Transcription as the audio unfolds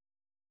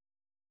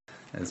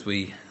As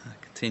we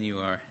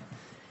continue our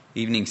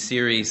evening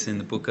series in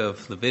the book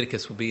of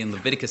Leviticus, we'll be in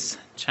Leviticus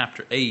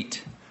chapter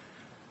 8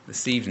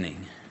 this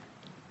evening.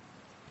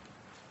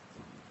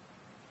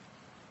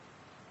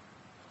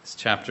 This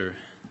chapter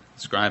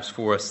describes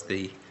for us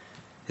the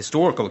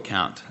historical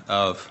account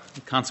of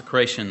the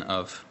consecration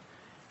of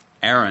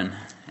Aaron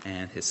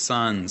and his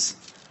sons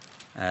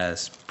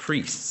as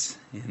priests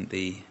in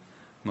the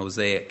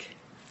Mosaic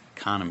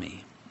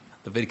economy.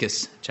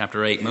 Leviticus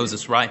chapter 8,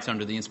 Moses writes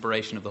under the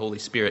inspiration of the Holy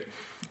Spirit,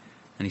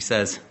 and he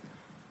says,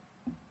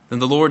 "Then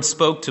the Lord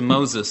spoke to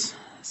Moses,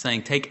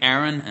 saying, Take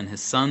Aaron and his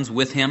sons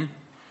with him,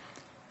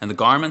 and the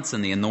garments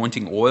and the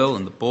anointing oil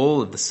and the bull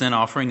of the sin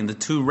offering and the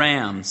 2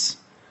 rams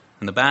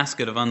and the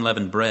basket of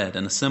unleavened bread,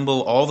 and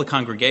assemble all the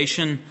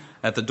congregation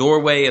at the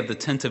doorway of the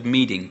tent of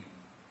meeting."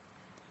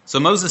 So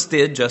Moses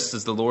did just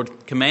as the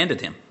Lord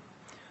commanded him.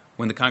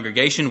 When the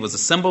congregation was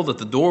assembled at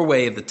the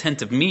doorway of the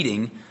tent of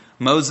meeting,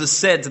 Moses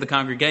said to the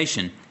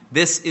congregation,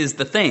 "This is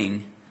the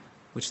thing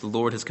which the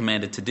Lord has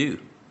commanded to do."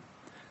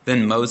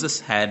 Then Moses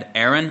had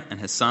Aaron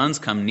and his sons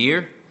come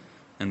near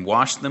and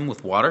washed them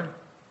with water.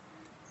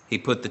 He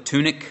put the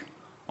tunic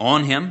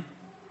on him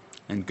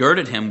and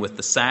girded him with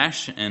the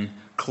sash and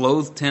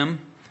clothed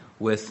him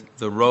with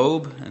the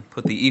robe and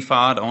put the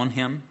ephod on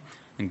him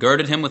and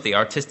girded him with the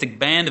artistic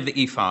band of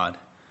the ephod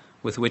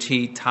with which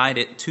he tied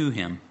it to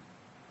him.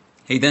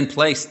 He then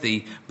placed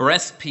the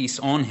breastpiece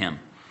on him,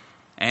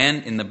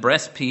 and in the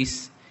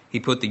breastpiece he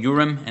put the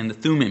Urim and the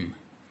Thummim.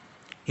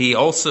 He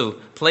also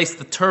placed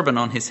the turban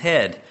on his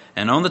head,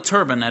 and on the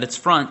turban at its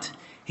front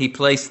he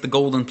placed the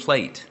golden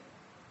plate,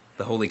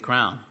 the holy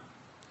crown,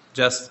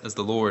 just as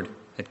the Lord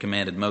had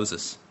commanded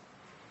Moses.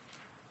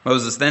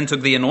 Moses then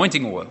took the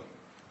anointing oil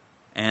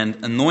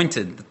and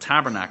anointed the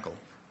tabernacle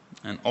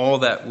and all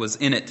that was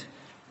in it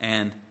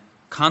and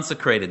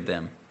consecrated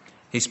them.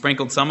 He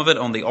sprinkled some of it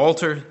on the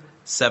altar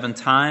 7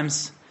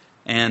 times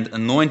and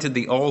anointed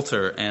the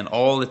altar and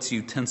all its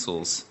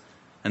utensils,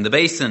 and the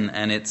basin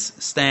and its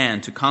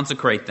stand to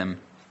consecrate them.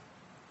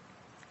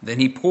 Then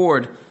he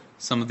poured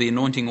some of the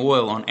anointing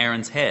oil on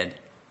Aaron's head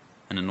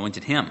and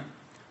anointed him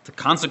to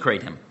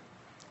consecrate him.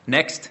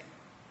 Next,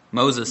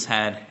 Moses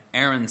had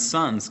Aaron's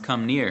sons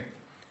come near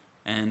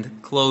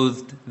and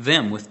clothed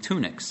them with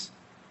tunics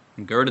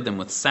and girded them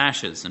with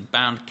sashes and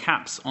bound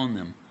caps on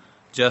them,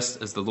 just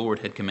as the Lord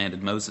had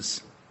commanded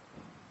Moses.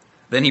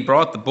 Then he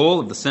brought the bull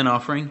of the sin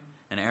offering,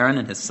 and Aaron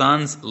and his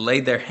sons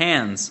laid their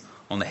hands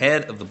on the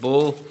head of the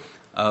bull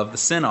of the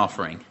sin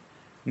offering.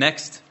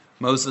 Next,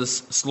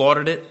 Moses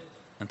slaughtered it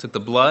and took the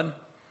blood,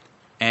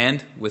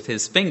 and with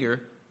his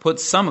finger put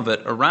some of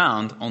it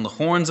around on the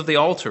horns of the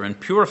altar and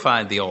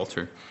purified the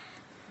altar.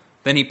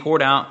 Then he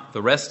poured out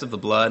the rest of the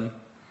blood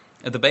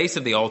at the base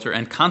of the altar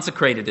and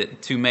consecrated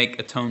it to make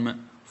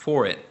atonement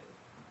for it.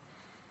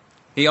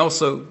 He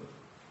also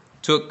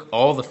took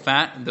all the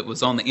fat that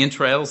was on the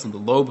entrails and the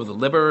lobe of the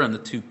liver and the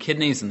 2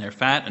 kidneys and their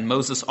fat, and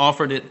Moses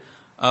offered it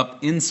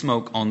up in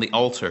smoke on the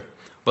altar.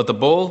 But the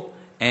bull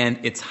and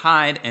its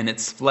hide and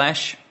its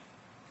flesh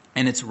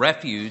and its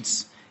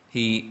refuse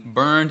he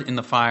burned in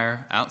the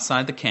fire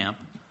outside the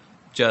camp,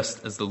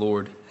 just as the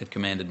Lord had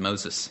commanded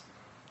Moses.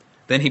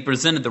 Then he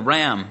presented the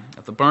ram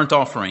of the burnt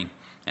offering,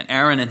 and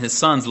Aaron and his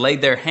sons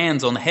laid their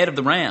hands on the head of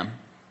the ram.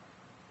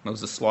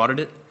 Moses slaughtered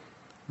it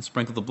and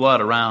sprinkled the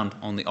blood around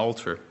on the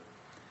altar.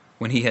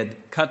 When he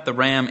had cut the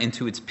ram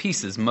into its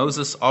pieces,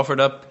 Moses offered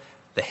up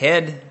the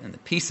head and the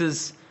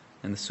pieces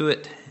and the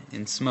suet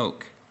in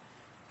smoke.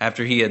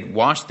 After he had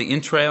washed the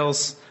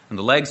entrails and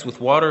the legs with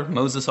water,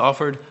 Moses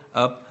offered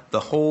up the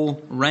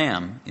whole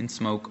ram in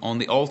smoke on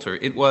the altar.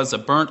 It was a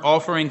burnt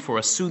offering for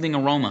a soothing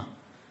aroma.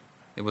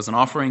 It was an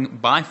offering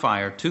by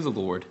fire to the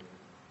Lord,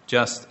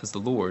 just as the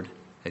Lord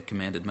had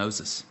commanded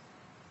Moses.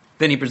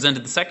 Then he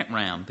presented the second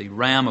ram, the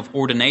ram of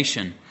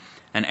ordination,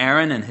 and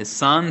Aaron and his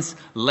sons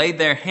laid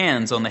their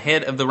hands on the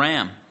head of the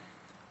ram.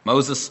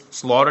 Moses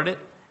slaughtered it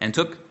and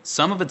took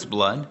some of its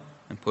blood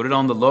and put it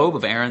on the lobe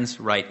of Aaron's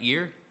right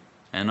ear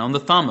and on the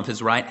thumb of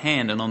his right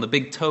hand and on the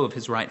big toe of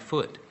his right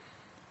foot.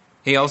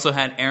 He also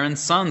had Aaron's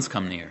sons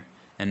come near,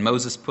 and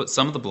Moses put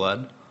some of the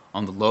blood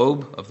on the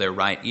lobe of their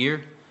right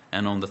ear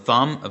and on the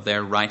thumb of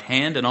their right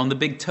hand and on the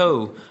big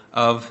toe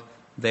of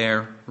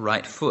their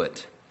right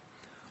foot.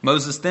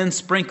 Moses then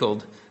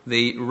sprinkled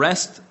the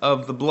rest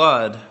of the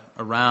blood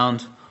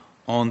around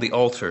on the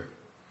altar.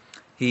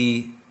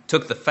 He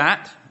took the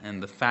fat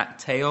and the fat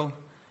tail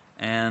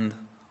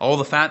and all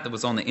the fat that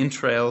was on the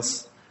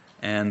entrails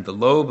and the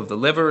lobe of the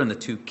liver and the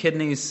 2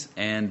 kidneys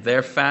and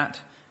their fat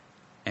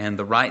and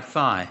the right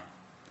thigh.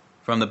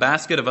 From the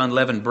basket of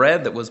unleavened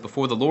bread that was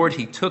before the Lord,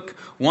 he took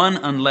 1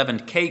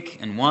 unleavened cake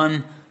and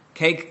 1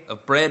 cake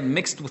of bread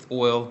mixed with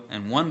oil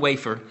and 1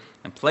 wafer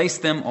and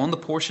placed them on the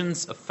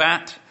portions of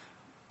fat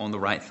on the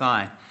right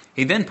thigh.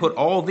 He then put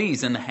all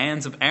these in the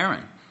hands of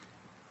Aaron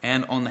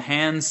and on the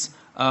hands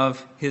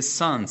of his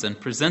sons, and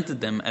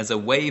presented them as a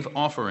wave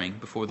offering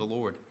before the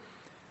Lord.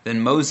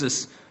 Then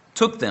Moses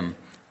took them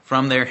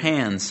from their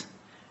hands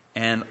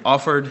and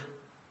offered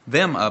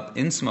them up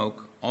in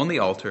smoke on the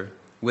altar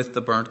with the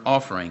burnt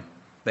offering.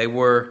 They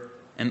were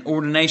an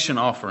ordination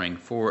offering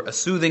for a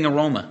soothing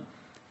aroma.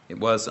 It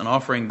was an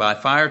offering by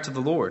fire to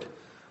the Lord.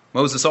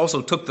 Moses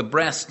also took the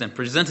breast and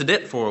presented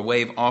it for a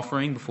wave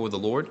offering before the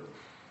Lord.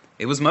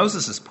 It was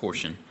Moses'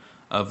 portion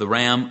of the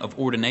ram of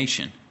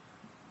ordination,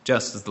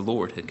 just as the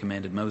Lord had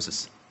commanded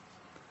Moses.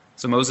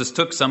 So Moses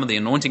took some of the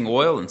anointing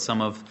oil and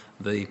some of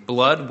the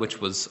blood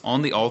which was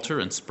on the altar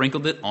and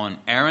sprinkled it on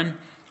Aaron,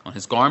 on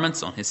his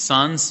garments, on his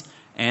sons,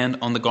 and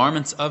on the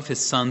garments of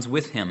his sons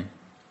with him.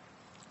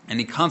 And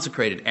he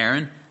consecrated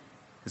Aaron,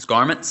 his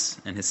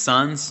garments, and his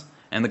sons,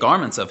 and the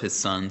garments of his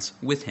sons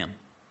with him.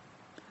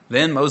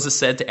 Then Moses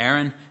said to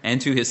Aaron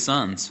and to his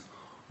sons,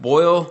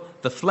 "Boil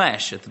the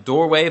flesh at the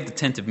doorway of the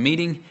tent of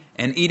meeting,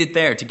 and eat it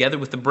there together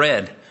with the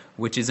bread,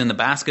 which is in the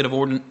basket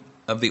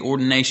of the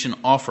ordination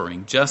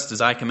offering, just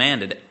as I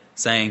commanded it,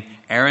 saying,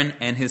 Aaron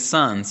and his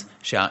sons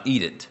shall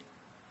eat it.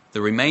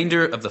 The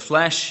remainder of the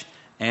flesh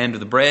and of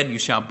the bread you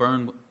shall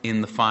burn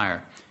in the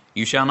fire.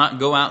 You shall not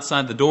go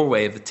outside the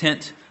doorway of the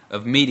tent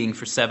of meeting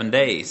for 7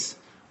 days,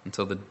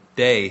 until the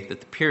day that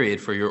the period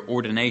for your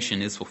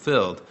ordination is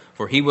fulfilled,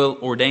 for he will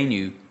ordain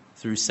you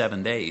through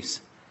 7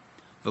 days.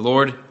 The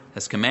Lord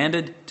has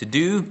commanded to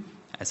do,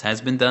 as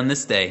has been done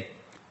this day,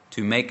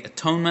 to make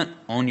atonement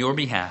on your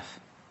behalf.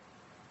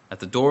 At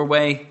the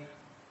doorway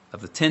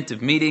of the tent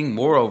of meeting,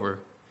 moreover,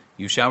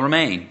 you shall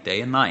remain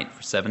day and night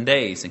for 7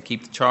 days, and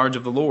keep the charge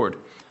of the Lord,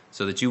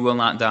 so that you will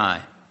not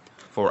die.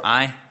 For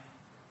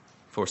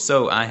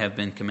so I have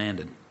been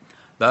commanded."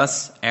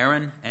 Thus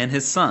Aaron and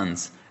his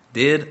sons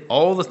did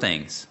all the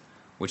things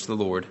which the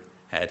Lord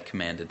had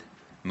commanded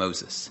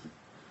Moses.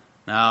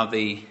 Now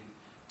the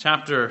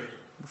chapter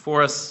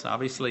before us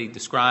obviously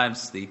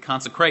describes the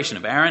consecration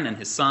of Aaron and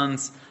his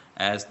sons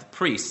as the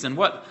priests. And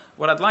what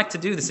I'd like to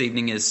do this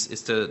evening is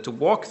to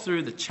walk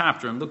through the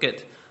chapter and look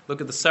at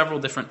the several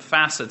different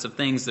facets of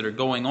things that are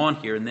going on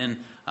here. And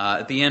then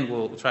at the end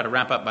we'll try to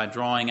wrap up by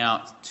drawing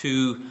out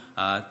two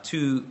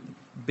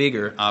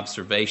bigger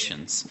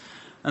observations.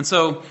 And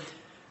so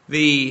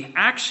the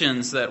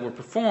actions that were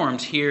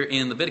performed here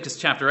in Leviticus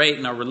chapter 8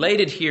 and are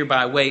related here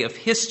by way of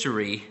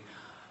history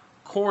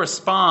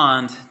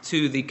correspond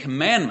to the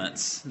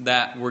commandments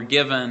that were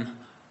given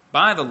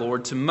by the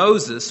Lord to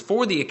Moses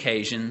for the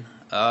occasion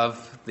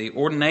of the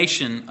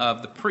ordination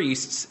of the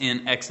priests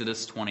in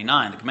Exodus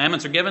 29. The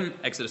commandments are given,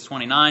 Exodus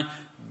 29.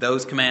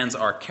 Those commands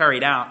are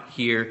carried out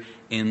here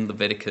in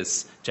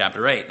Leviticus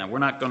chapter 8. Now, we're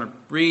not going to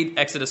read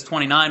Exodus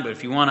 29, but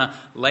if you want to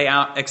lay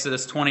out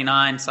Exodus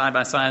 29 side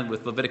by side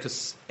with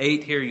Leviticus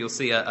 8 here, you'll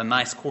see a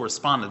nice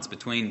correspondence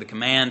between the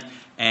command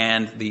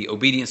and the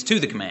obedience to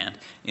the command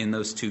in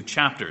those two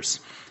chapters.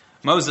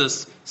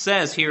 Moses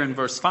says here in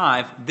verse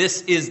 5,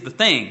 "This is the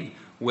thing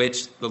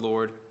which the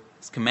Lord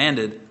has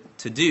commanded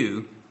to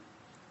do."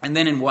 And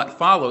then in what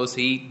follows,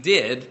 he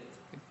did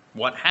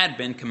what had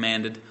been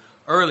commanded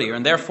earlier.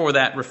 And therefore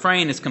that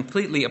refrain is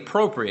completely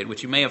appropriate,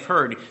 which you may have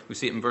heard. We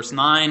see it in verse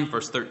 9,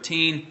 verse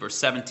 13, verse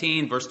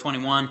 17, verse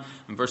 21,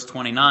 and verse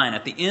 29.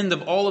 At the end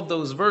of all of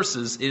those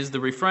verses is the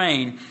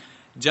refrain,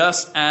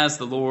 "Just as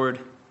the Lord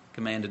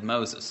commanded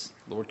Moses."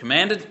 The Lord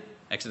commanded,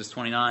 Exodus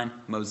 29,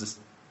 Moses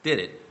did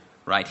it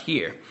right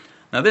here.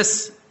 Now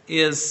this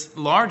is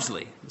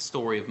largely the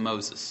story of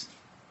Moses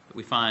that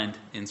we find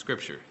in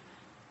Scripture.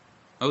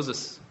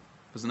 Moses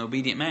was an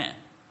obedient man,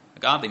 a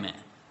godly man.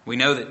 We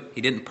know that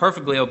he didn't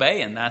perfectly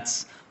obey, and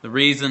that's the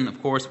reason,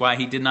 of course, why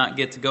he did not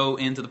get to go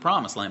into the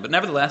promised land. But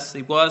nevertheless,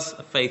 he was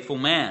a faithful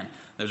man.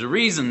 There's a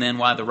reason then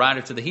why the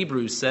writer to the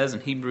Hebrews says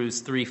in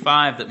Hebrews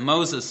 3:5 that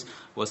Moses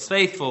was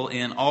faithful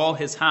in all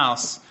his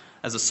house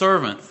as a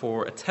servant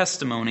for a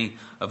testimony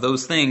of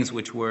those things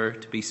which were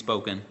to be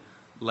spoken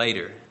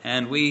later.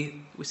 And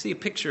we see a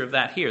picture of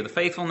that here. The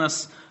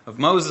faithfulness of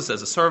Moses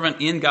as a servant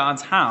in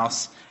God's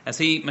house as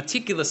he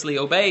meticulously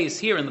obeys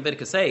here in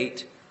Leviticus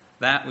 8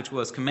 that which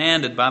was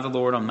commanded by the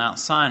Lord on Mount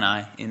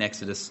Sinai in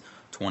Exodus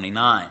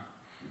 29.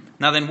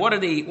 Now then, what are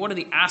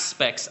the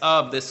aspects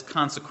of this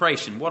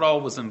consecration? What all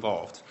was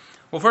involved?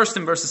 Well, first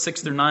in verses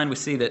 6 through 9 we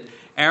see that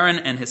Aaron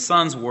and his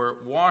sons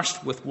were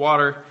washed with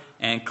water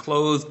and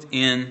clothed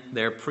in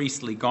their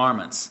priestly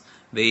garments.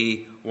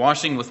 The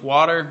washing with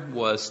water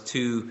was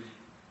to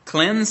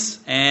cleanse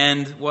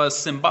and was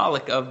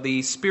symbolic of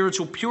the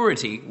spiritual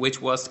purity which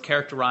was to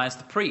characterize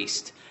the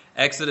priest.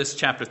 Exodus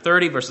chapter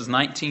 30, verses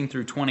 19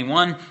 through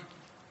 21,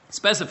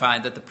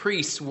 specified that the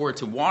priests were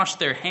to wash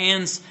their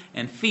hands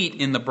and feet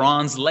in the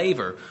bronze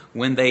laver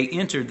when they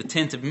entered the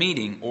tent of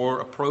meeting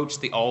or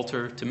approached the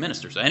altar to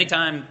minister. So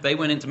anytime they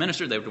went in to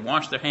minister, they were to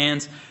wash their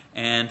hands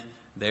and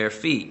their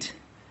feet.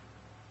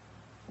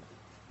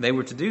 They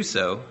were to do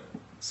so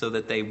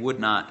that they would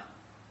not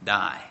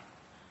die.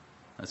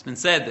 It's been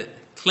said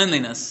that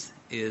cleanliness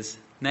is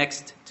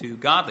next to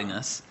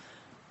godliness,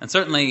 and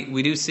certainly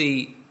we do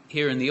see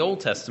here in the Old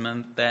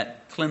Testament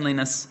that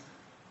cleanliness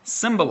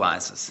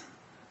symbolizes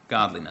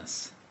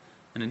godliness.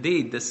 And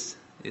indeed, this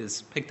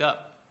is picked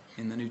up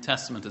in the New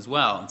Testament as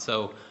well. And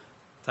so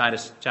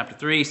Titus chapter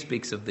 3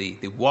 speaks of the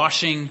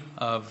washing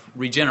of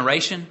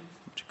regeneration,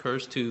 which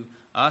occurs to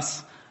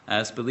us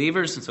as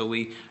believers. And so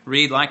we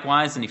read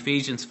likewise in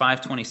Ephesians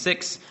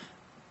 5:26,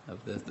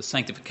 of the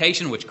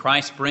sanctification which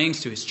Christ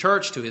brings to his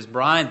church, to his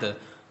bride,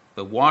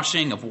 the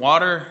washing of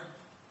water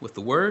with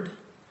the word.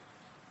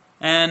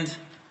 And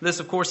this,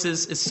 of course,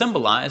 is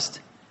symbolized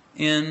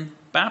in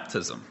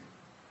baptism.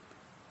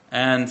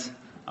 And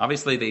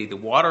obviously the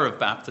water of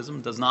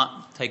baptism does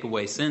not take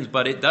away sins,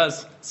 but it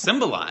does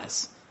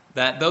symbolize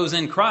that those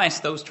in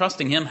Christ, those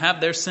trusting him,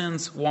 have their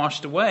sins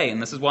washed away. And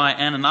this is why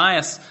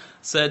Ananias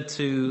said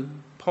to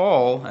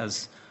Paul,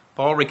 as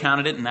Paul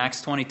recounted it in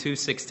Acts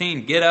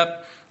 22:16, "Get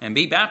up and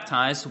be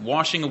baptized,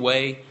 washing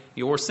away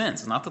your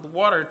sins." Not that the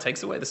water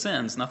takes away the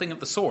sins, nothing of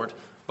the sort,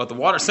 but the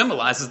water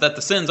symbolizes that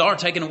the sins are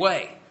taken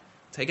away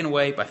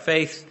by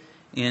faith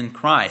in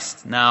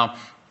Christ. Now,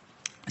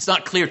 it's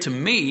not clear to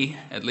me,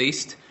 at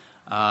least,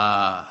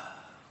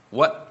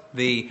 what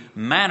the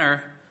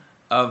manner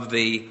of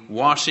the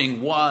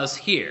washing was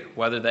here,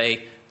 whether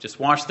they just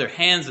washed their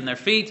hands and their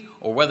feet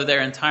or whether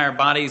their entire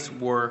bodies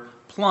were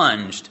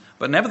plunged.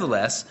 But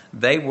nevertheless,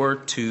 they were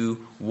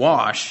to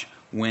wash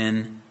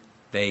when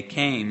they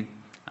came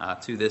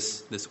to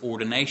this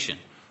ordination.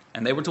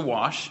 And they were to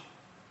wash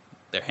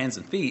their hands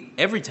and feet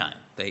every time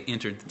they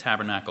entered the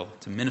tabernacle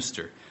to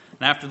minister.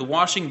 And after the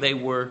washing, they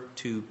were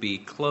to be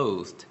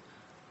clothed.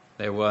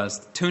 There was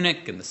the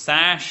tunic and the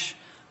sash.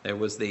 There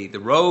was the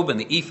robe and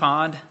the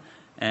ephod.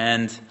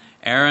 And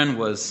Aaron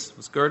was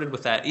girded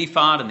with that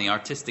ephod and the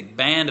artistic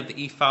band of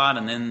the ephod.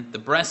 And then the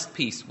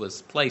breastpiece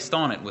was placed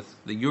on it with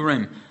the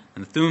Urim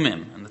and the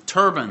Thummim. And the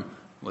turban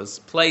was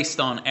placed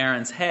on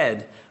Aaron's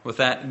head with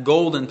that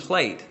golden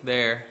plate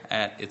there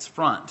at its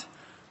front.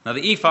 Now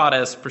the ephod,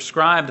 as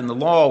prescribed in the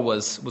law,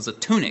 was a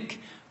tunic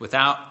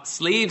without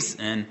sleeves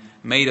and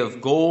made of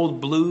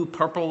gold, blue,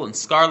 purple, and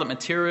scarlet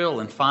material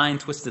and fine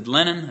twisted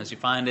linen, as you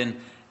find in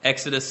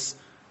Exodus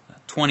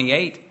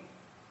 28.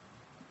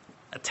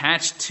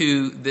 Attached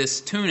to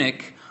this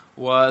tunic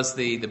was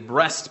the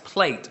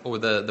breastplate, or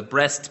the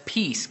breast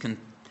piece,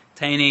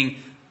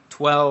 containing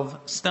 12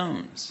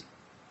 stones,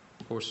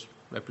 of course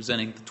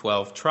representing the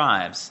 12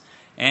 tribes.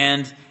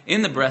 And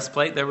in the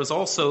breastplate there was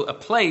also a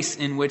place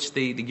in which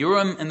the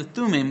Urim and the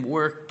Thummim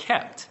were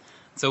kept.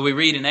 So we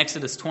read in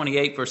Exodus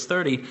 28, verse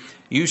 30,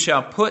 "You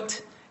shall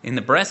put in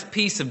the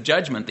breastpiece of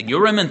judgment the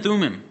Urim and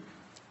Thummim,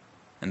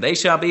 and they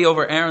shall be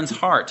over Aaron's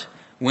heart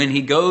when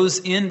he goes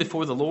in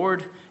before the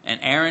Lord, and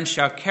Aaron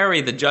shall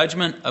carry the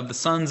judgment of the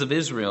sons of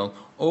Israel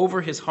over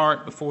his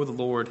heart before the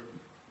Lord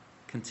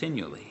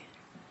continually."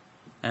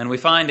 And we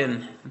find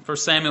in 1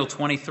 Samuel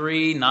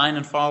 23, 9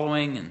 and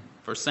following, and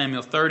 1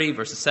 Samuel 30,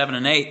 verses 7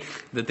 and 8,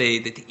 that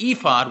the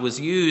ephod was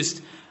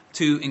used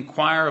to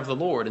inquire of the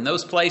Lord. In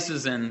those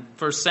places in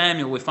 1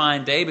 Samuel, we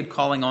find David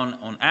calling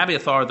on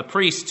Abiathar the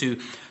priest to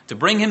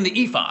bring him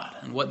the ephod.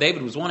 And what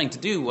David was wanting to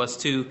do was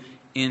to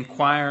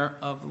inquire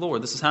of the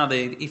Lord. This is how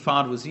the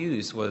ephod was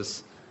used,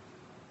 was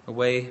a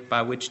way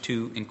by which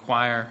to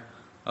inquire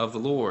of the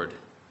Lord.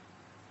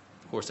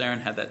 Of course, Aaron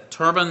had that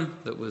turban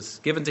that was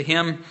given to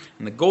him,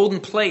 and the golden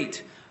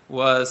plate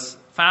was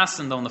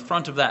fastened on the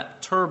front of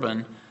that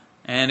turban,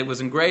 and it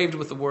was engraved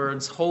with the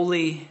words,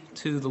 "Holy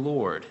to the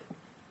Lord."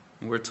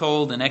 And we're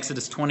told in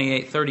Exodus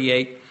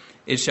 28:38,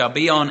 "It shall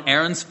be on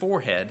Aaron's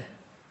forehead,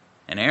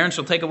 and Aaron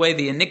shall take away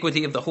the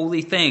iniquity of the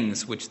holy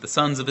things which the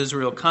sons of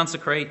Israel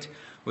consecrate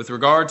with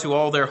regard to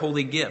all their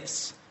holy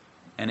gifts,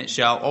 and it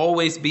shall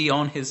always be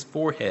on his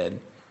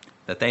forehead,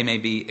 that they may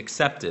be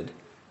accepted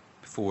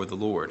before the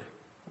Lord."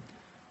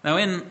 Now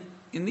in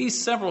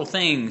these several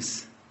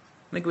things,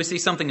 I think we see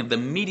something of the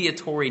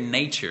mediatory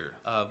nature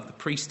of the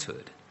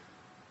priesthood.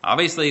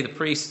 Obviously, the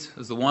priest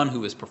is the one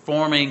who is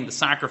performing the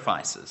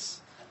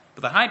sacrifices.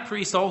 But the high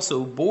priest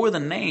also bore the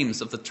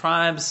names of the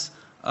tribes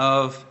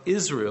of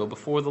Israel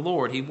before the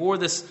Lord. He wore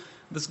this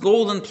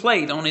golden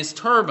plate on his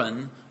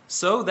turban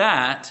so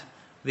that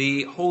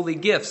the holy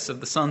gifts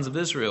of the sons of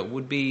Israel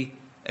would be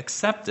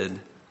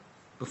accepted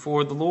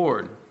before the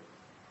Lord.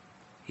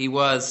 He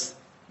was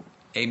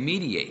a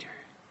mediator.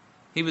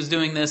 He was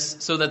doing this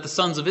so that the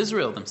sons of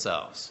Israel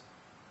themselves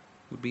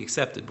would be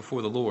accepted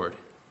before the Lord.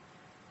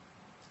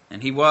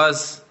 And he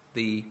was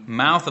the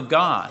mouth of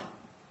God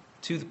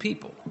to the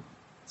people.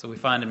 So we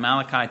find in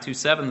Malachi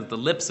 2:7 that the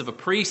lips of a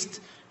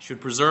priest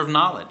should preserve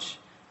knowledge,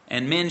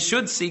 and men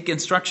should seek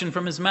instruction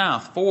from his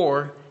mouth,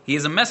 for he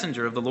is a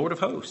messenger of the Lord of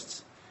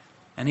hosts.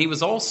 And he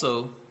was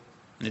also,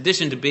 in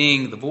addition to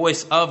being the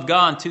voice of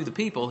God to the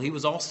people, he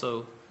was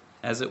also,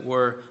 as it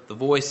were, the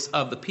voice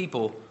of the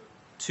people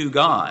to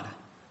God,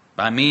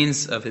 by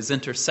means of his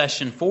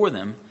intercession for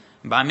them,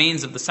 and by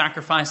means of the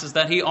sacrifices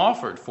that he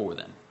offered for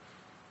them.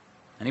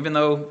 And even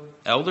though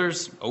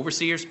elders,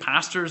 overseers,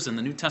 pastors in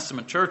the New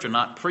Testament church are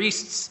not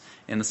priests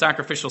in the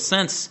sacrificial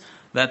sense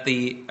that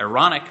the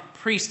Aaronic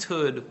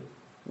priesthood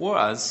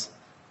was,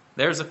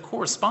 there's a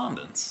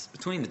correspondence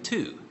between the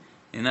two,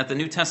 in that the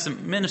New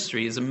Testament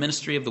ministry is a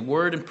ministry of the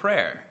word and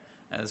prayer,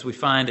 as we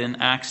find in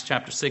Acts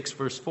chapter 6,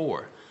 verse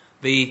 4.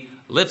 The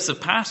lips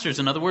of pastors,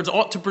 in other words,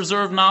 ought to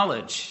preserve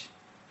knowledge,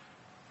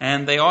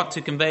 and they ought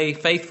to convey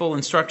faithful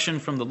instruction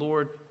from the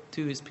Lord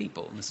to his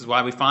people. And this is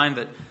why we find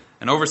that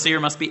an overseer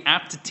must be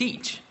apt to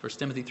teach, 1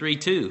 Timothy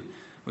 3:2.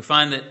 We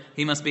find that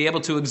he must be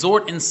able to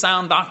exhort in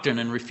sound doctrine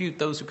and refute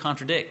those who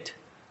contradict.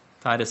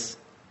 Titus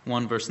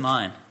 1 verse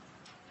 9.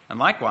 And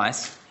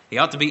likewise, he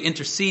ought to be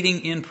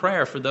interceding in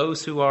prayer for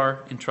those who are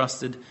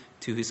entrusted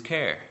to his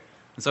care.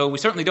 And so we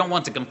certainly don't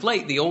want to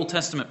conflate the Old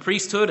Testament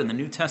priesthood and the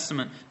New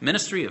Testament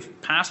ministry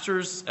of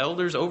pastors,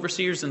 elders,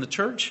 overseers in the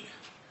church.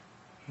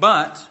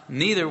 But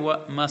neither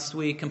must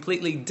we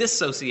completely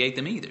dissociate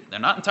them either. They're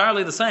not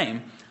entirely the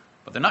same,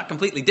 but they're not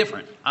completely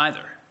different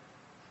either.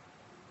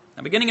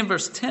 Now, beginning in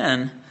verse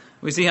 10,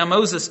 we see how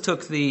Moses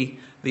took the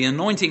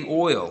anointing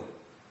oil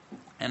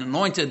and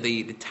anointed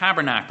the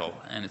tabernacle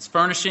and its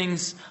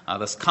furnishings,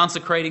 thus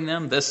consecrating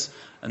them. This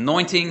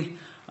anointing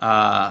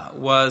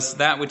was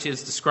that which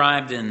is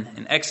described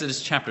in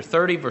Exodus chapter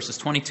 30, verses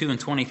 22 and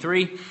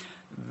 23.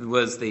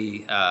 Was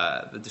the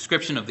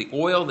description of the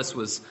oil. This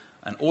was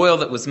an oil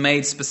that was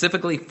made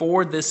specifically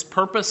for this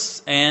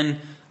purpose, and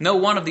no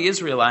one of the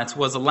Israelites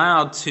was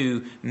allowed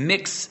to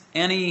mix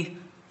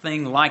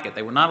anything like it.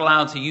 They were not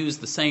allowed to use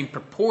the same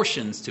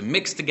proportions to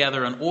mix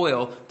together an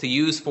oil to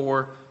use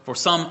for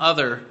some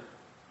other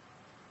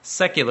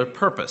secular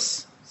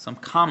purpose, some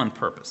common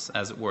purpose,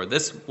 as it were.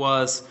 This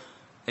was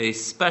a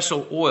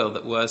special oil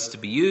that was to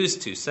be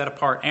used to set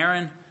apart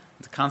Aaron,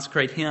 to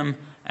consecrate him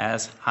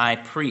as high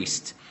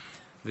priest.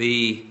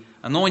 The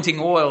anointing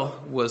oil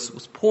was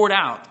poured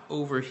out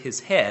over his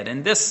head,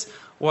 and this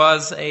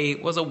was a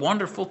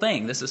wonderful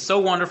thing. This is so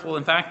wonderful,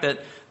 in fact, that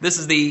this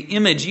is the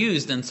image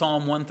used in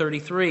Psalm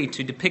 133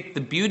 to depict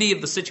the beauty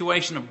of the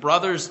situation of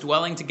brothers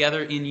dwelling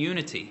together in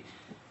unity.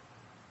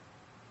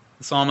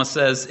 The psalmist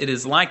says, "It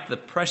is like the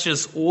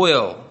precious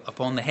oil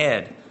upon the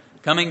head,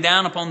 coming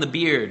down upon the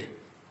beard,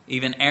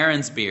 even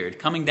Aaron's beard,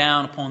 coming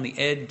down upon the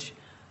edge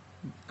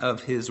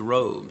of his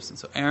robes." And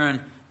so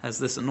Aaron has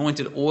this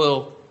anointed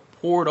oil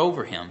poured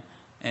over him,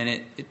 and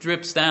it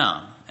drips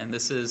down. And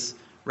this is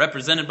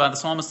represented by the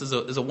psalmist as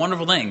a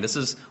wonderful thing. This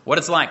is what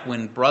it's like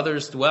when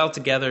brothers dwell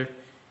together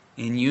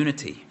in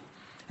unity.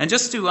 And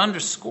just to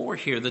underscore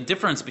here the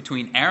difference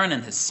between Aaron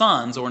and his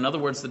sons, or in other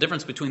words, the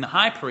difference between the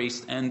high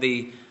priest and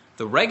the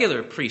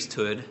regular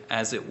priesthood,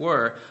 as it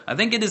were, I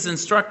think it is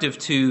instructive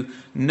to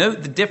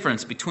note the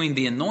difference between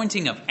the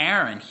anointing of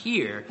Aaron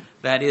here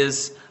that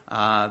is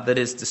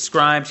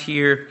described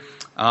here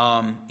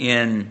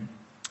in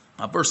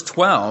verse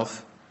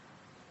 12,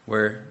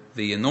 where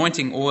the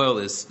anointing oil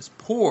is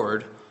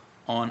poured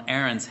on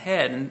Aaron's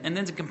head, and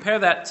then to compare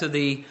that to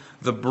the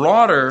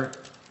broader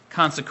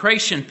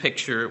consecration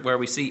picture where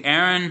we see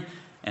Aaron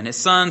and his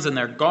sons and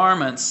their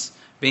garments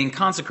being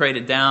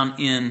consecrated down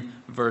in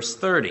verse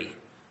 30.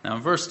 Now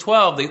in verse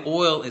 12, the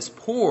oil is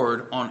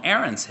poured on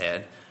Aaron's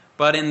head,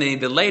 but in the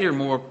later,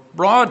 more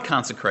broad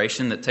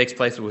consecration that takes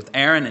place with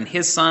Aaron and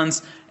his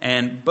sons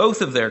and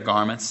both of their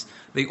garments,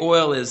 the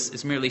oil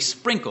is merely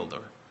sprinkled,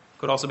 or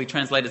could also be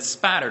translated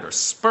spattered or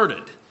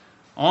spurted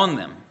on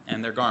them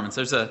and their garments.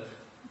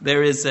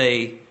 There is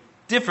a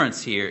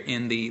difference here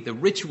in the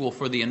ritual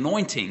for the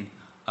anointing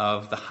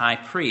of the high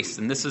priest.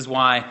 And this is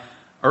why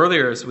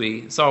earlier, as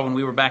we saw when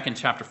we were back in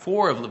chapter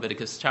 4 of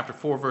Leviticus, chapter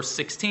 4, verse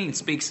 16,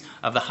 speaks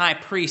of the high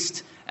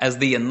priest as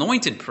the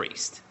anointed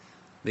priest.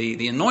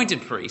 The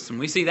anointed priest, and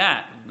we see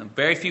that on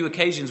very few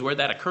occasions where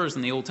that occurs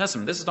in the Old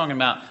Testament. This is talking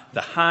about the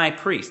high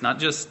priest, not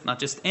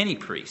just any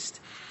priest.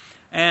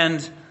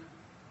 And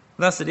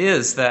thus it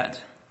is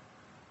that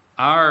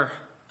our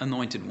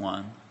anointed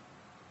one,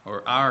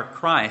 or our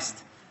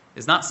Christ,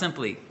 is not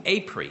simply a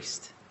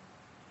priest,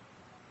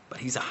 but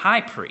he's a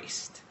high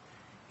priest.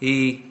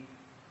 He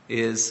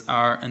is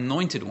our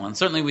anointed one.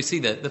 Certainly we see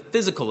the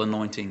physical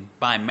anointing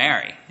by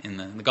Mary in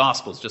the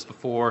Gospels just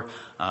before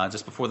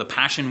the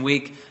Passion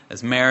Week,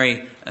 as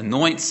Mary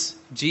anoints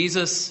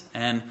Jesus.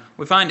 And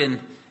we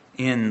find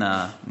in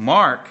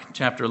Mark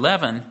chapter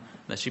 11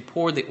 that she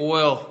poured the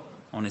oil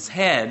on his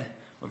head.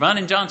 We find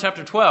in John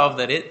chapter 12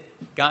 that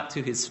it got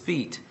to his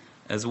feet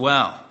as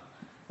well.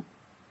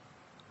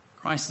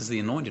 Christ is the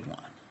anointed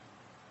one.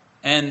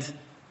 And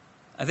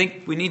I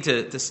think we need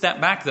to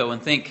step back, though,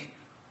 and think,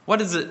 what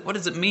does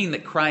it mean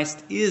that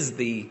Christ is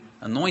the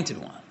anointed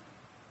one?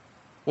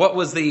 What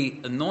was the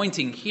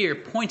anointing here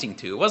pointing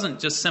to? It wasn't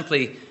just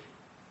simply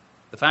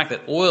the fact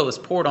that oil is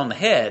poured on the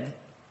head,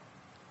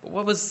 but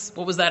what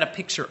was that a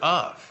picture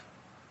of?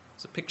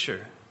 It's a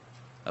picture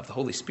of the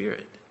Holy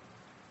Spirit.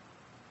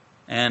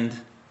 And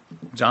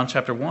John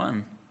chapter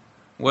 1,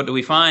 what do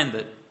we find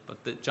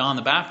that John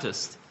the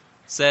Baptist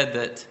said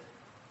that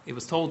it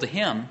was told to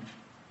him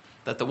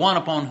that the one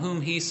upon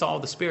whom he saw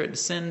the Spirit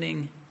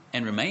descending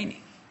and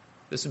remaining,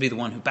 this would be the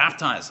one who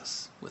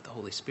baptizes with the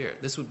Holy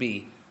Spirit. This would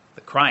be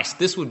the Christ.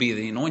 This would be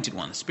the anointed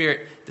one. The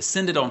Spirit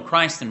descended on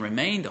Christ and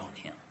remained on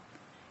him.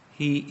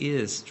 He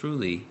is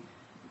truly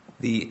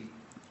the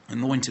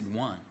anointed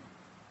one.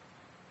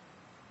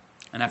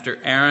 And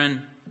after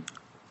Aaron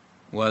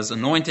was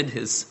anointed,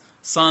 his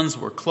sons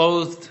were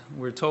clothed,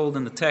 we're told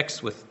in the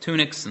text, with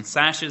tunics and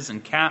sashes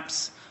and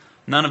caps.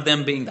 None of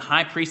them being the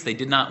high priest. They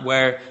did not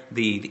wear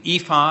the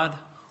ephod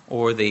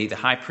or the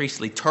high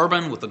priestly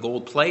turban with the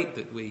gold plate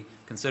that we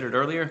considered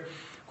earlier.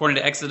 According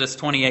to Exodus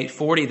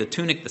 28:40, the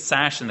tunic, the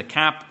sash, and the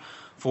cap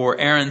for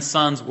Aaron's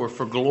sons were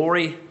for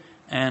glory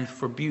and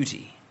for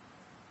beauty.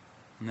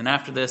 And then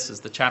after this, as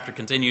the chapter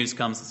continues,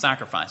 comes the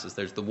sacrifices.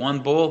 There's the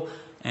one bull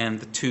and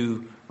the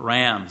two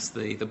rams.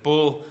 The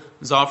bull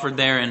is offered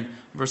there in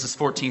verses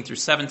 14 through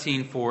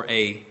 17 for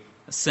a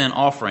sin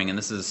offering. And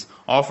this is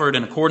offered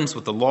in accordance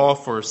with the law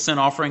for sin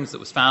offerings that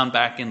was found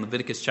back in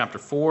Leviticus chapter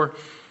 4.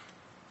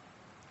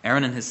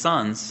 Aaron and his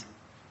sons,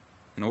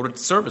 in order to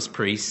serve as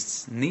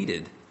priests,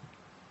 needed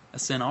a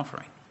sin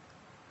offering.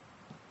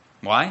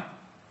 Why?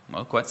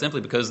 Well, quite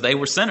simply because they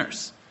were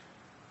sinners.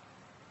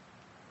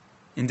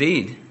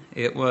 Indeed,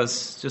 it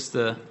was just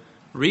a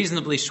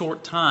reasonably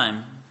short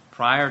time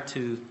prior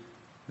to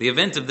the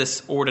event of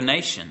this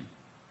ordination.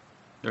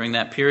 During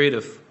that period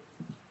of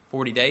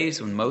 40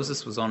 days when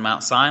Moses was on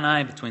Mount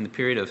Sinai, between the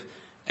period of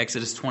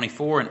Exodus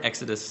 24 and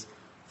Exodus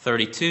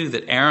 32,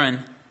 that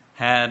Aaron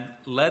had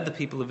led the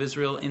people of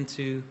Israel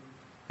into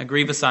a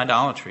grievous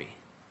idolatry.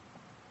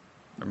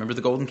 Remember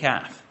the golden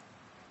calf.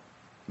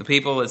 The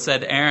people had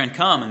said to Aaron,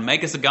 "Come and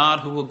make us a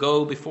god who will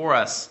go before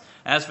us.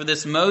 As for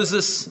this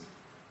Moses,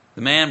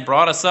 the man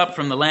brought us up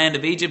from the land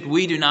of Egypt.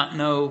 We do not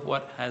know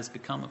what has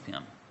become of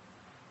him."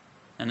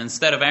 And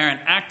instead of Aaron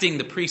acting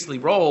the priestly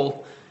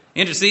role,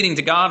 interceding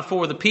to God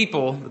for the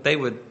people, that they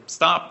would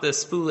stop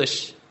this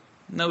foolish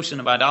notion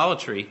of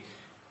idolatry,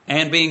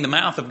 and being the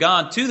mouth of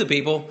God to the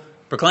people,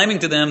 proclaiming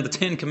to them the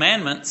 10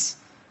 Commandments,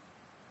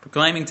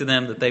 proclaiming to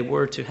them that they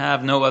were to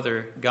have no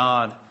other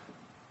God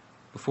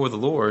before the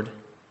Lord,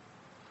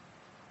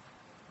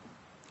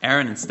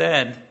 Aaron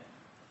instead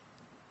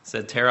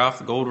said, "Tear off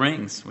the gold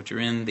rings which are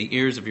in the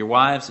ears of your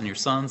wives and your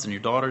sons and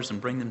your daughters and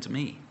bring them to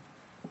me."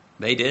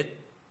 They did.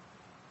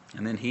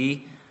 And then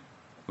he,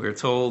 we are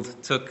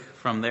told, took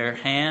from their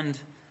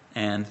hand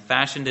and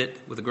fashioned it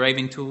with a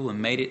graving tool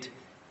and made it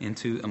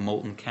into a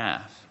molten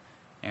calf.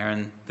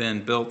 Aaron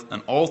then built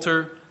an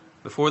altar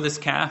before this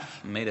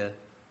calf and made a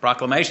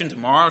proclamation,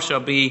 "Tomorrow shall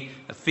be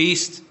a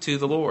feast to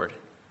the Lord."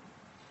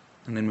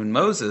 And then when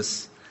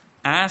Moses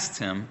asked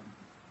him,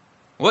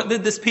 "What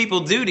did this people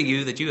do to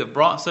you that you have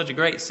brought such a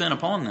great sin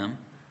upon them?"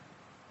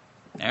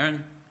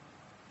 Aaron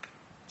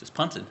just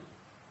punted.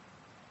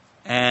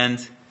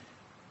 And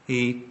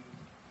he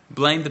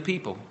blamed the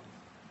people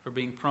for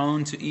being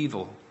prone to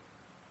evil.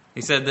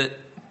 He said that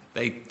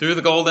they threw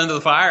the gold into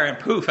the fire and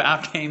poof,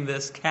 out came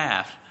this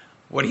calf.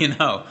 What do you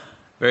know?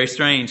 Very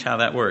strange how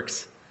that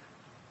works.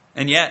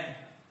 And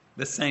yet,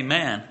 this same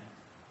man,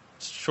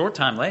 a short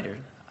time later,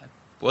 I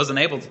wasn't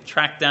able to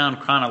track down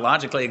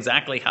chronologically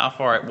exactly how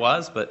far it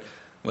was, but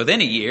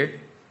within a year,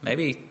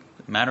 maybe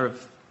a matter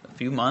of a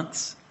few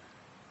months,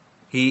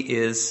 he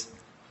is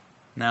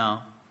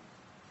now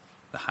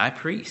the high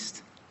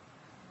priest.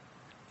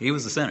 He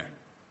was a sinner.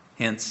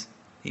 Hence,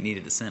 he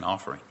needed a sin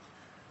offering.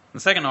 The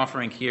second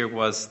offering here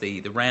was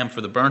the ram for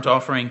the burnt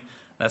offering.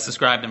 That's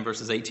described in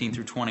verses 18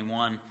 through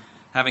 21.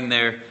 Having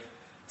their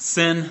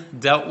sin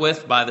dealt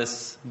with by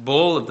this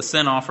bull of the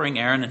sin offering,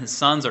 Aaron and his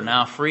sons are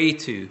now free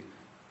to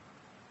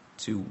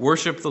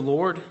worship the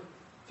Lord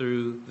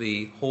through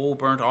the whole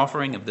burnt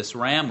offering of this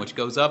ram, which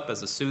goes up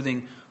as a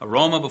soothing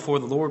aroma before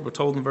the Lord, we're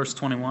told in verse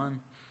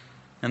 21.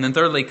 And then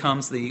thirdly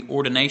comes the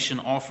ordination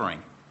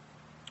offering,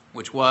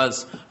 which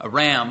was a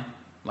ram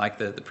like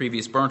the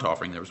previous burnt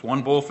offering. There was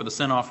one bull for the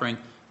sin offering,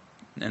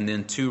 and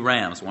then two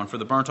rams, one for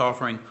the burnt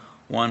offering,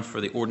 one for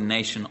the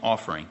ordination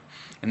offering.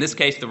 In this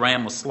case, the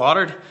ram was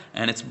slaughtered,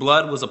 and its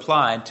blood was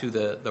applied to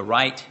the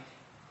right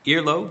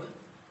earlobe,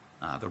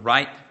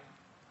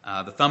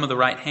 the thumb of the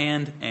right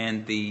hand,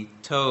 and the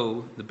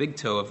big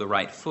toe of the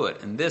right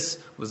foot. And this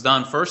was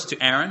done first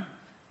to Aaron,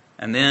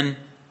 and then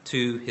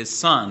to his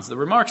sons. The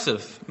remarks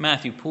of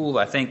Matthew Poole,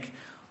 I think,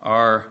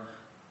 are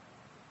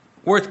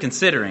worth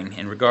considering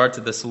in regard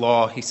to this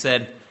law. He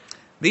said,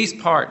 "These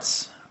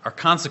parts are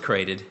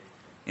consecrated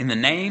in the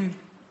name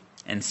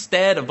and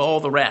stead of all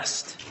the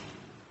rest.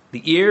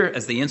 The ear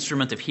as the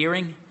instrument of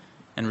hearing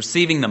and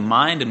receiving the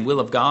mind and will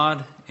of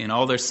God in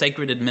all their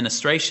sacred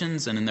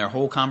administrations and in their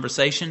whole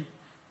conversation.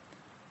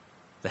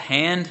 The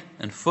hand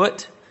and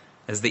foot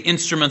as the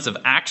instruments of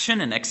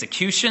action and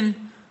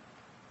execution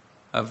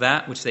of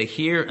that which they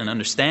hear and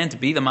understand to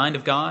be the mind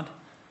of God.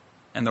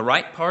 And the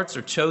right parts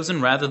are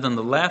chosen rather than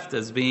the left,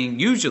 as being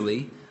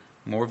usually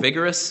more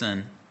vigorous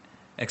and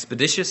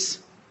expeditious.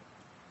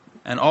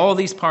 And all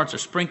these parts are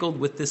sprinkled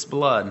with this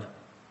blood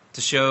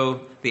to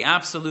show the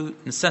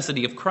absolute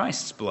necessity of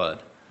Christ's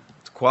blood,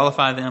 to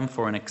qualify them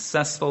for an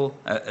acceptable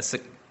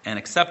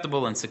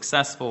and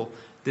successful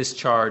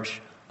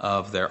discharge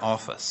of their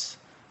office."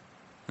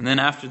 And then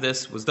after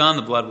this was done,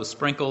 the blood was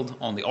sprinkled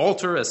on the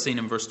altar, as seen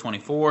in verse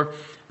 24.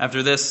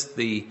 After this,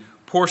 the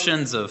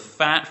portions of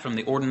fat from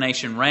the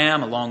ordination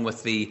ram, along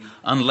with the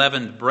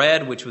unleavened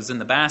bread which was in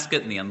the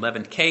basket, and the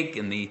unleavened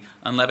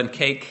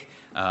cake,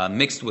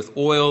 mixed with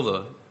oil,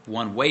 the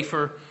one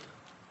wafer,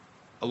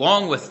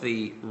 along with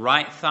the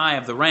right thigh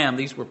of the ram,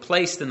 these were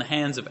placed in the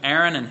hands of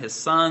Aaron and his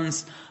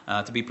sons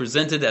to be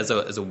presented as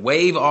a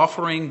wave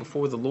offering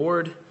before the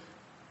Lord.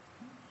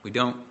 We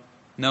don't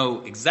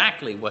know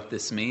exactly what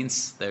this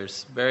means.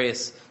 There's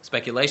various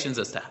speculations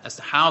as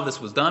to how this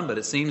was done, but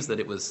it seems that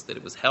it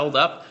was held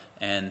up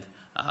and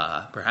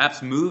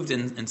perhaps moved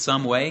in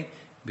some way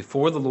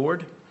before the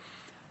Lord.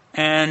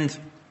 And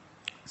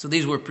so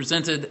these were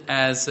presented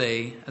as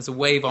a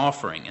wave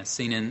offering, as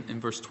seen in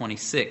verse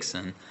 26,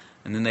 and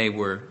then they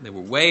were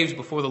waved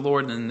before the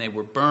Lord, and then they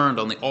were burned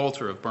on the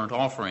altar of burnt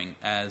offering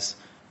as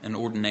an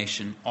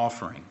ordination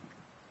offering.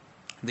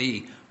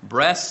 The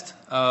breast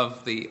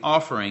of the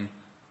offering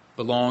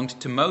belonged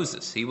to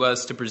Moses. He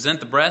was to present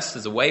the breast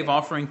as a wave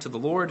offering to the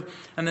Lord,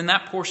 and then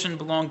that portion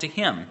belonged to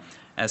him,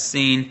 as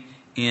seen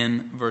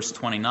in verse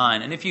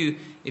 29. And if you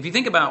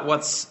think about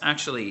what's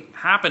actually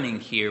happening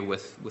here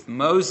with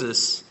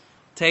Moses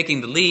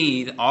taking the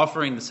lead,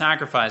 offering the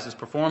sacrifices,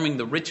 performing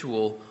the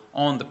ritual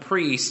on the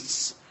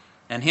priests,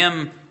 and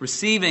him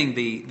receiving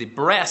the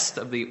breast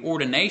of the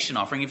ordination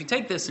offering, if you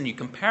take this and you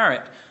compare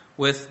it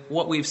with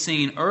what we've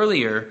seen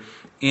earlier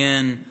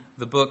in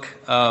the book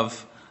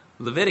of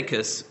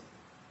Leviticus,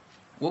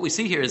 what we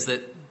see here is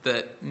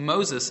that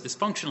Moses is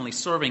functionally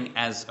serving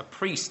as a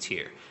priest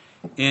here.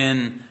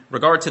 In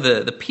regard to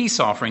the peace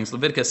offerings,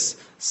 Leviticus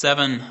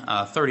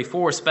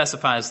 7:34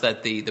 specifies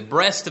that the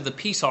breast of the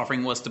peace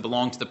offering was to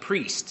belong to the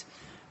priest.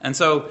 And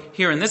so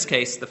here in this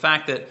case, the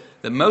fact that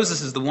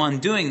Moses is the one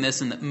doing this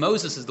and that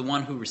Moses is the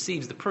one who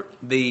receives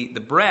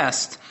the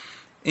breast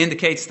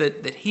indicates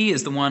that he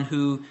is the one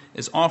who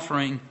is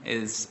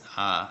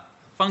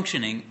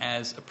functioning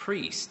as a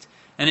priest.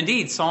 And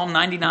indeed, Psalm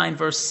 99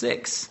 verse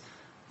 6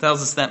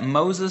 tells us that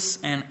Moses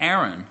and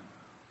Aaron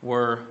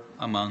were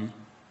among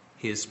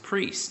his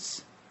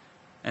priests.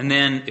 And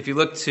then if you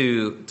look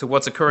to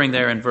what's occurring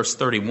there in verse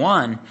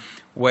 31,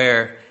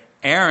 where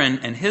Aaron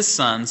and his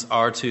sons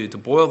are to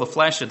boil the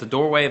flesh at the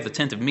doorway of the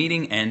tent of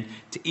meeting and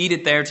to eat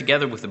it there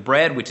together with the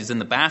bread which is in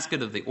the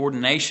basket of the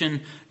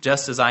ordination,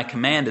 just as I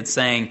commanded,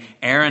 saying,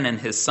 Aaron and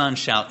his sons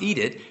shall eat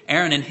it.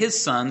 Aaron and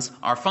his sons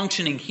are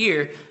functioning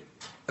here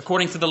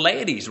according to the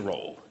laity's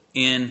role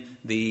in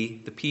the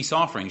peace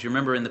offerings. You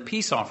remember in the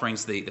peace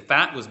offerings, the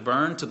fat was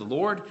burned to the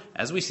Lord.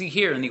 As we see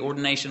here in the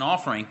ordination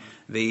offering,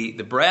 the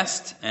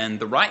breast and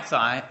the right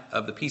thigh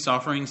of the peace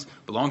offerings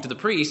belong to the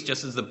priest,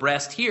 just as the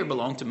breast here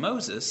belonged to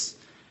Moses.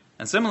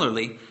 And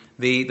similarly,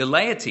 the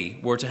laity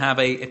were to have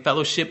a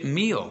fellowship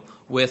meal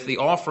with the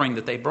offering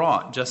that they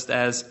brought, just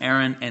as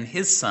Aaron and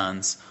his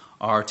sons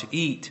are to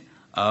eat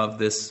of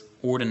this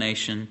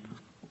ordination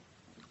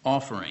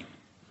offering.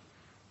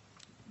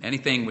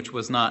 Anything which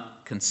was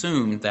not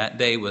consumed that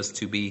day was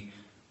to be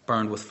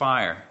burned with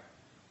fire.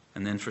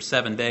 And then for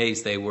 7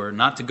 days they were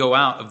not to go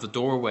out of the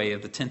doorway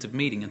of the tent of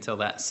meeting until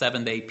that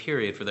 7-day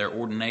period for their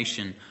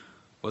ordination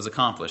was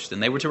accomplished.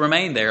 And they were to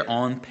remain there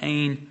on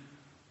pain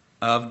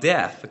of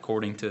death,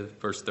 according to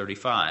verse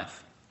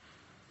 35.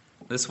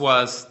 This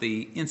was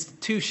the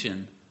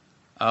institution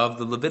of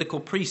the Levitical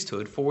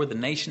priesthood for the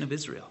nation of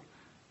Israel.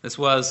 This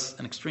was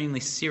an extremely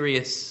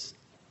serious,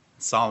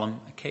 solemn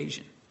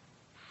occasion.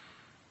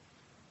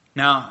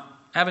 Now,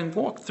 having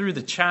walked through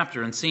the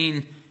chapter and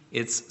seen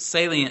its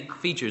salient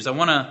features, I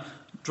want to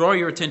draw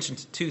your attention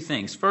to two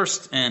things.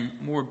 First,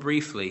 and more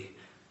briefly,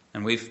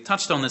 and we've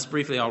touched on this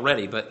briefly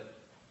already, but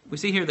we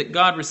see here that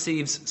God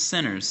receives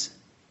sinners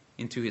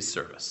into his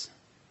service.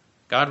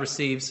 God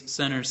receives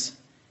sinners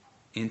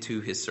into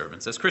his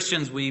servants. As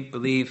Christians, we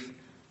believe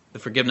the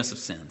forgiveness of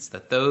sins,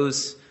 that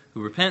those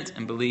who repent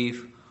and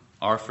believe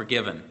are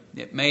forgiven.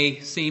 It may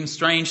seem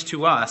strange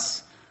to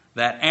us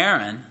that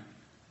Aaron,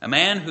 a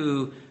man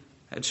who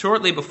had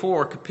shortly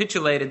before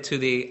capitulated to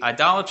the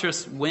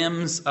idolatrous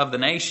whims of the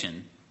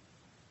nation,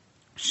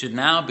 should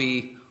now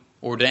be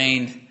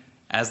ordained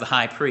as the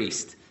high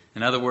priest.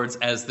 In other words,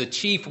 as the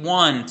chief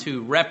one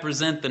to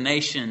represent the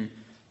nation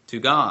to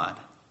God.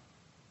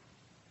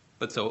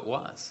 But so it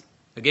was.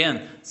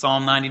 Again,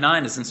 Psalm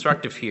 99 is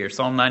instructive here.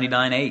 Psalm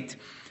 99:8.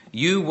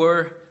 You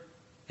were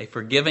a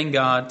forgiving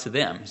God to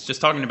them. It's just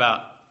talking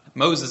about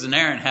Moses and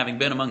Aaron having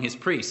been among his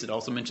priests. It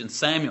also mentions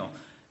Samuel.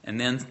 And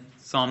then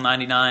Psalm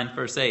 99,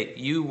 verse 8,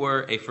 you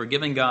were a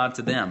forgiving God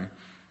to them,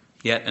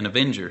 yet an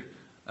avenger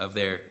of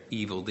their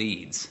evil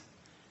deeds.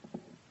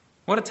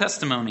 What a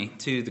testimony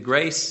to the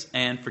grace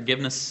and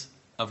forgiveness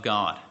of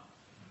God.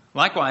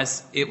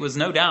 Likewise, it was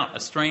no doubt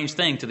a strange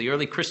thing to the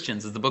early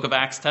Christians, as the book of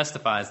Acts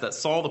testifies, that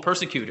Saul the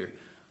persecutor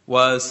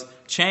was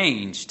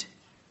changed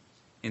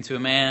into a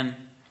man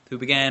who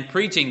began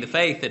preaching the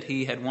faith that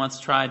he had once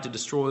tried to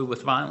destroy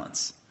with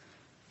violence.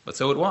 But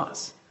so it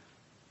was.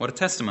 What a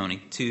testimony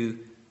to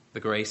the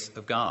grace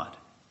of God.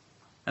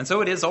 And so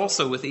it is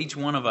also with each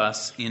one of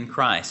us in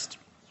Christ.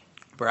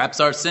 Perhaps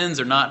our sins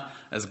are not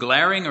as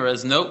glaring or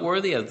as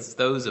noteworthy as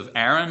those of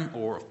Aaron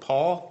or of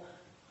Paul.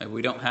 Maybe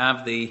we don't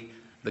have the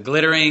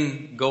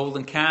glittering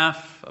golden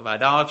calf of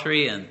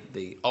idolatry and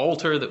the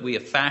altar that we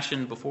have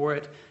fashioned before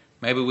it.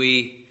 Maybe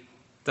we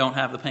don't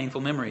have the painful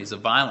memories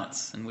of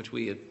violence in which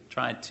we have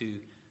tried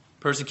to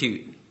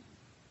persecute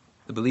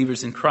the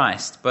believers in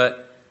Christ.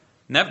 But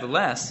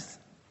nevertheless,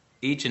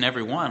 each and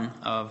every one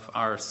of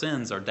our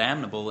sins are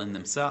damnable in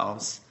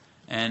themselves,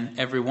 and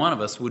every one of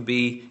us would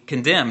be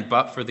condemned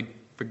but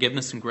for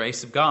forgiveness and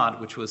grace of God,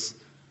 which was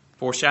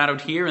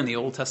foreshadowed here in the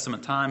Old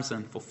Testament times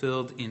and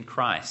fulfilled in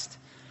Christ.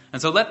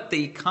 And so let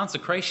the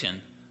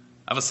consecration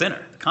of a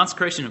sinner, the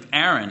consecration of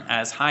Aaron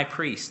as high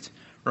priest,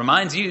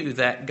 reminds you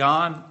that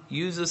God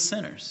uses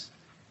sinners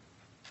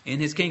in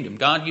his kingdom.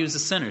 God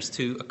uses sinners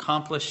to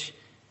accomplish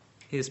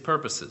his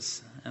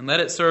purposes. And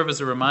let it serve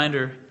as a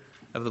reminder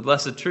of the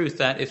blessed truth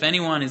that if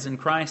anyone is in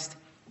Christ,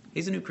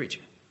 he's a new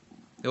creature.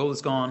 The old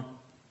is gone,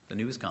 the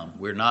new has come.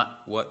 We're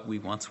not what we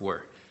once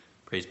were.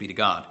 Praise be to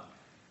God.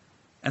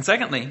 And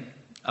secondly,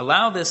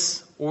 allow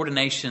this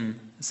ordination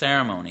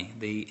ceremony,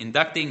 the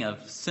inducting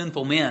of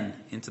sinful men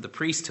into the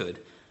priesthood,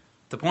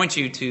 to point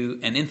you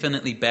to an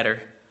infinitely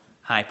better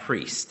high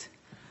priest.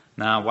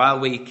 Now, while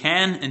we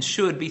can and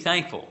should be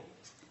thankful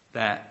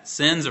that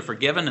sins are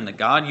forgiven and that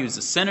God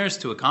uses sinners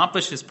to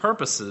accomplish his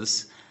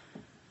purposes,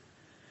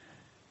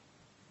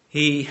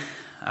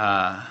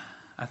 I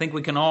think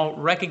we can all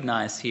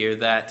recognize here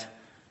that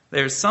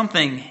there's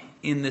something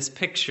in this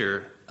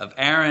picture of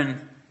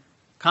Aaron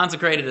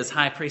consecrated as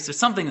high priest. There's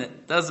something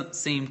that doesn't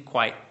seem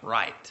quite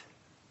right.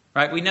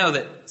 Right? We know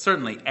that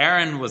certainly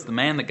Aaron was the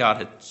man that God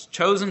had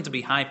chosen to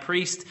be high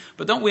priest,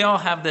 but don't we all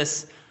have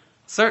this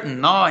certain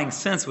gnawing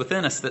sense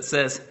within us that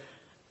says,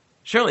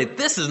 surely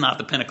this is not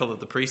the pinnacle of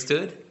the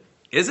priesthood,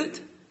 is it?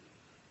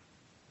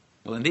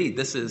 Well, indeed,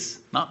 this is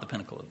not the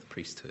pinnacle of the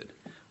priesthood.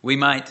 We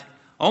might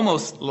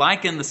almost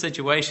liken the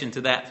situation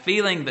to that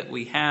feeling that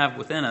we have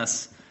within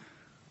us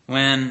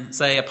when,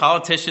 say, a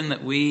politician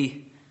that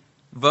we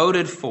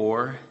voted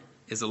for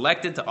is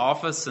elected to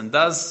office and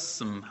does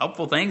some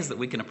helpful things that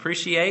we can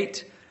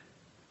appreciate,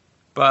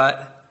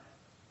 but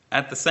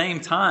at the same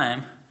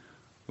time,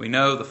 we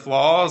know the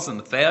flaws and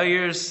the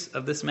failures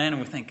of this man,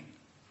 and we think,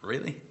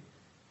 really?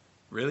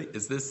 Really?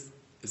 Is this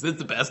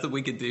the best that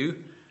we could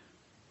do?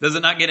 Does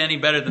it not get any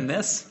better than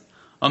this?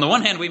 On the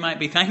one hand, we might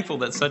be thankful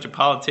that such a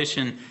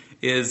politician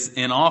is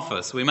in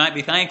office. We might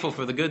be thankful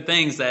for the good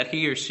things that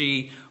he or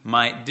she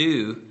might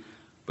do,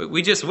 but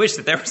we just wish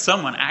that there was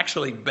someone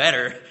actually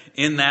better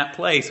in that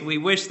place. We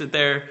wish that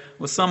there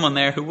was someone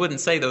there who wouldn't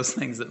say those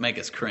things that make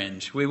us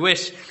cringe. We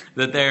wish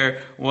that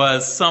there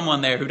was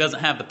someone there who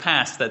doesn't have the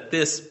past that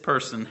this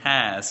person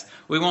has.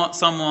 We want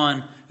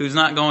someone who's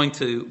not going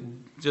to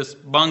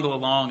just bungle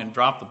along and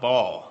drop the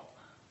ball.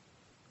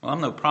 Well,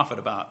 I'm no prophet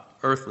about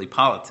earthly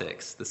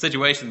politics. The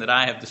situation that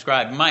I have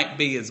described might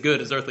be as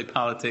good as earthly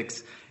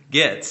politics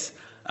gets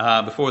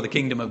before the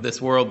kingdom of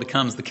this world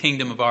becomes the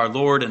kingdom of our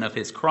Lord and of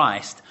his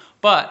Christ.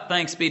 But,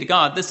 thanks be to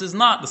God, this is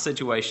not the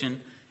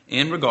situation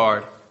in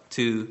regard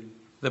to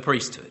the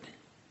priesthood.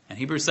 And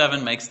Hebrews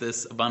 7 makes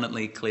this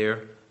abundantly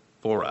clear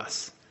for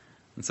us.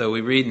 And so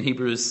we read in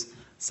Hebrews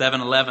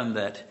 7:11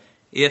 that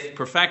if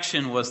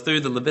perfection was through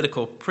the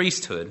Levitical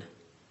priesthood,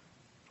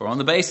 for on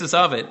the basis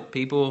of it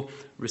people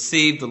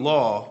received the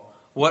law,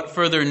 what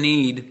further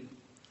need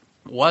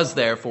was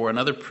there for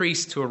another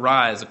priest to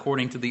arise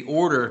according to the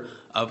order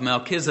of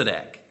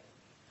Melchizedek,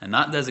 and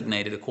not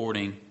designated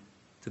according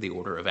to the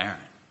order of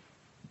Aaron?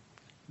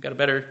 We've got a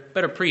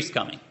better priest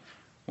coming.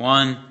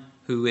 One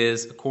who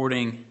is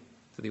according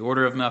to the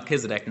order of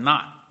Melchizedek,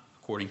 not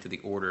according to the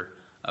order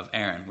of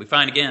Aaron. We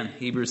find again,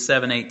 Hebrews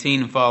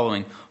 7:18 and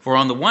following, for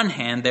on the one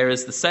hand there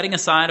is the setting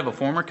aside of a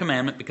former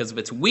commandment because of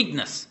its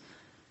weakness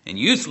and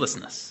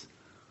uselessness,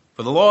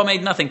 for the law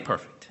made nothing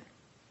perfect.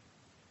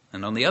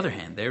 And on the other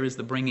hand, there is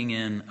the bringing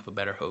in of a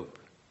better hope,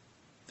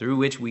 through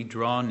which we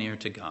draw near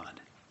to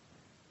God.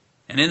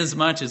 And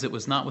inasmuch as it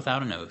was not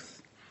without an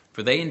oath,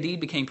 for they indeed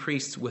became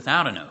priests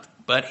without an oath,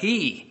 but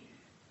he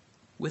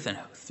with an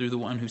oath, through the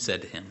one who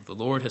said to him, the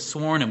Lord has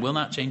sworn and will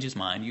not change his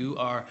mind, you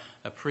are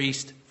a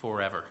priest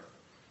forever.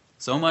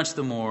 So much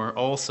the more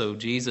also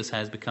Jesus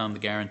has become the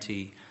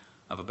guarantee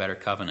of a better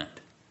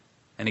covenant.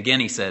 And again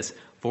he says,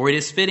 for it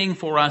is fitting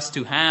for us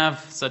to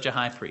have such a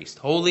high priest,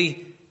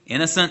 holy,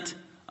 innocent,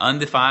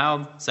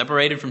 undefiled,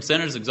 separated from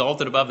sinners,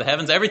 exalted above the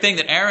heavens. Everything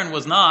that Aaron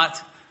was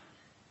not,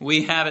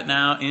 we have it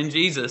now in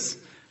Jesus,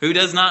 who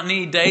does not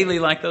need daily,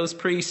 like those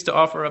priests, to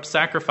offer up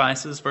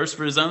sacrifices, first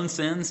for his own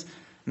sins,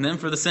 and then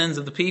for the sins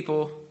of the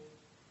people,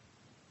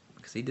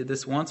 because he did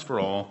this once for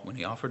all when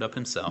he offered up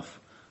himself.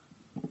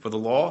 For the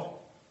law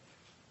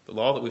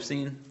that we've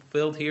seen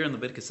fulfilled here in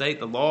Leviticus 8,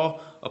 the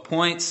law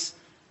appoints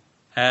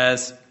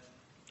as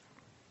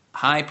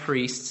high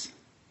priests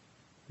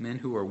men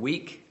who are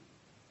weak.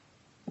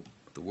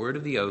 The word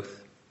of the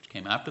oath, which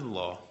came after the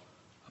law,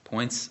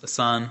 appoints a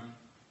son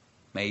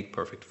made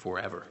perfect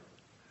forever.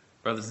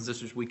 Brothers and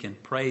sisters, we can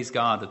praise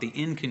God that the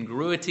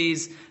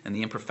incongruities and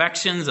the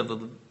imperfections of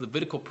the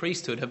Levitical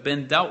priesthood have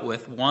been dealt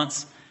with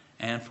once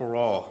and for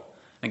all.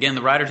 Again,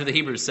 the writer to the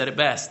Hebrews said it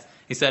best.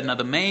 He said, now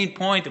the main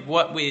point of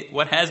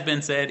what has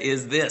been said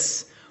is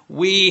this: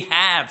 we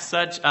have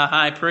such a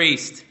high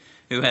priest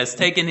who has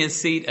taken his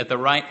seat at the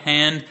right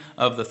hand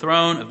of the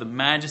throne of the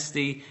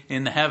majesty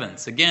in the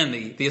heavens. Again,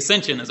 the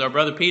ascension, as our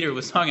brother Peter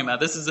was talking about,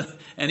 this is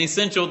an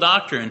essential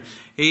doctrine.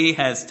 He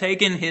has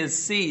taken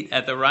his seat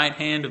at the right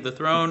hand of the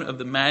throne of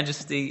the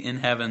majesty in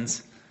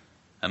heavens,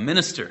 a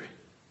minister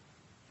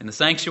in the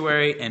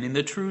sanctuary and in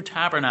the true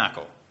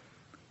tabernacle,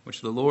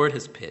 which the Lord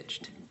has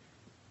pitched,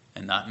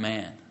 and not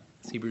man.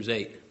 It's Hebrews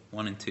 8,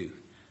 1 and 2.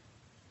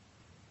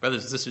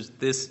 Brothers and sisters,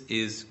 this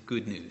is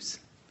good news.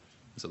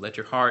 So let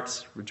your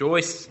hearts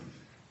rejoice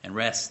and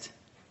rest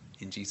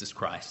in Jesus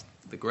Christ,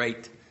 the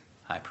great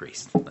high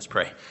priest. Let's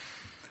pray.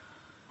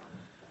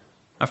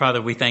 Our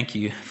Father, we thank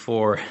you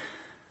for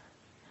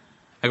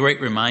a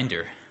great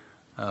reminder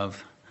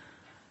of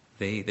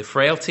the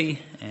frailty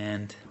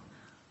and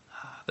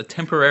the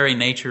temporary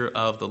nature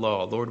of the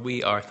law. Lord,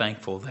 we are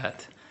thankful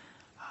that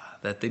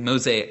the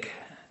Mosaic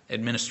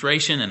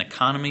administration and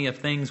economy of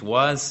things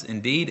was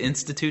indeed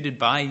instituted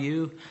by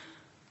you,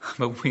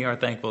 but we are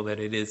thankful that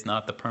it is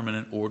not the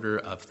permanent order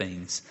of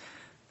things,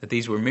 that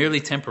these were merely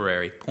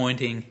temporary,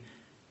 pointing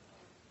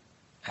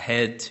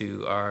ahead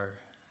to our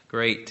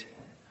great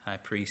high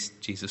priest,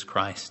 Jesus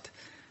Christ.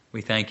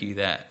 We thank you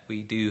that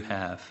we do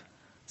have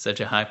such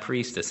a high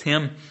priest as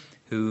him,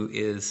 who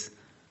is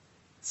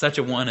such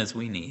a one as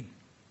we need.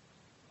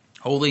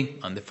 Holy,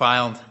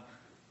 undefiled,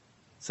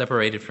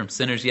 separated from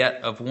sinners,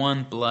 yet of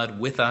one blood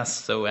with us,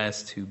 so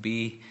as to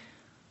be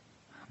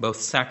both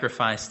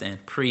sacrificed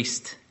and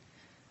priest,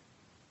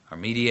 our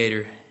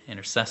mediator,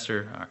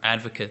 intercessor, our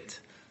advocate.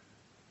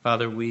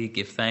 Father, we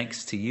give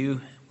thanks to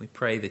you. We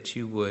pray that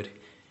you would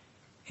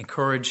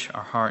encourage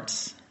our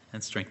hearts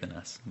and strengthen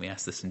us. We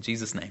ask this in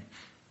Jesus' name.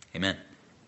 Amen.